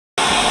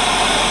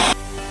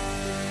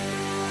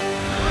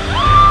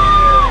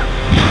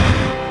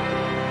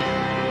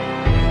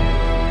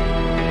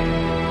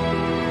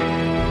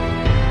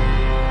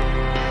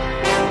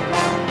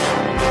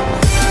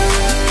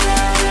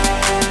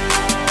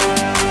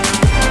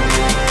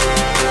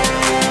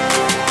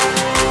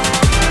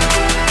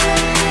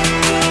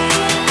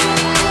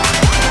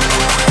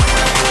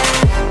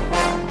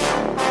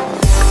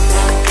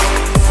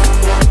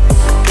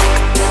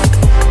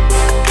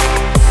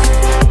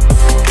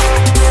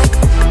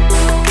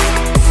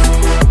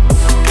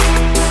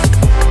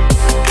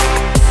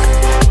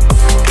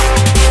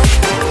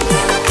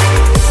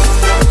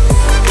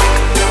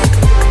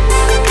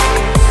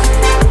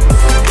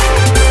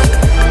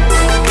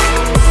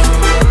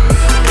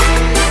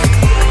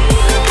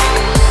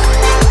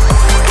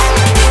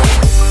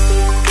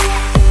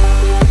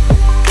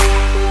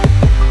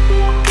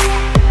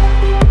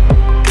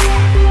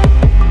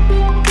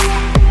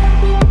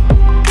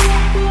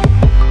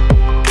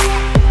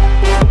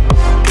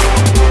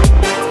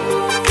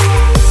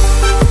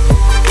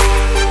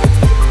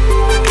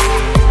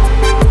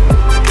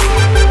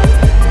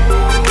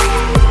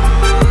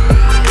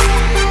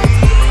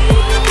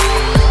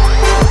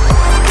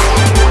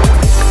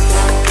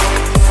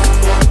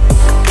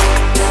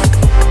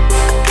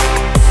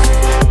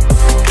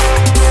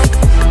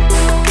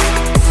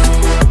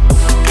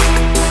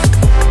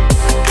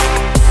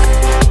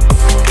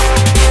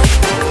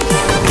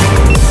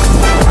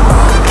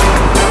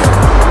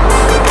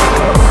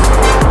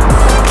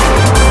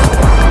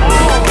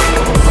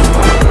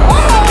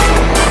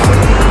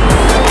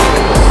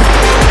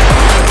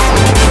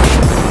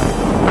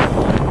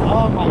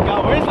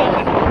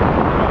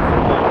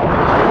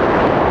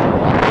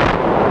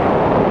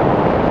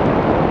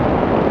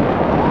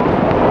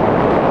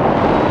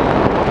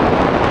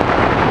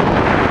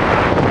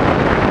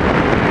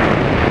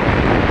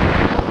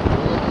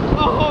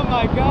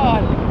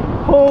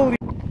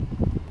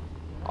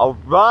All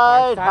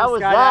right, how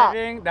was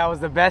that? That was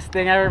the best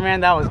thing ever, man.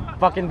 That was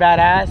fucking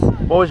badass.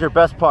 What was your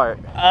best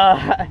part?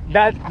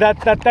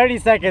 That 30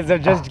 seconds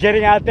of just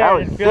getting out there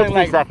and feeling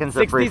like 60 seconds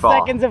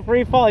of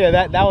free fall.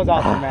 Yeah, that was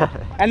awesome,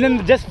 man. And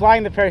then just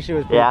flying the parachute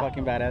was pretty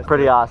fucking badass.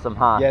 Pretty awesome,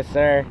 huh? Yes,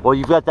 sir. Well,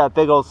 you've got that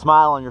big old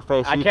smile on your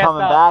face. Are you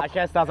coming back? I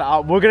can't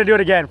stop. We're gonna do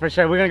it again for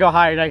sure. We're gonna go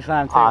higher next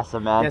time too.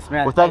 Awesome, man. Yes,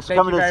 man. Well, thanks for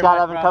coming to the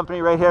Skydiving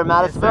Company right here in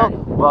Madisonville.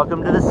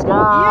 Welcome to the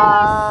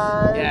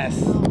sky.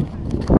 Yes.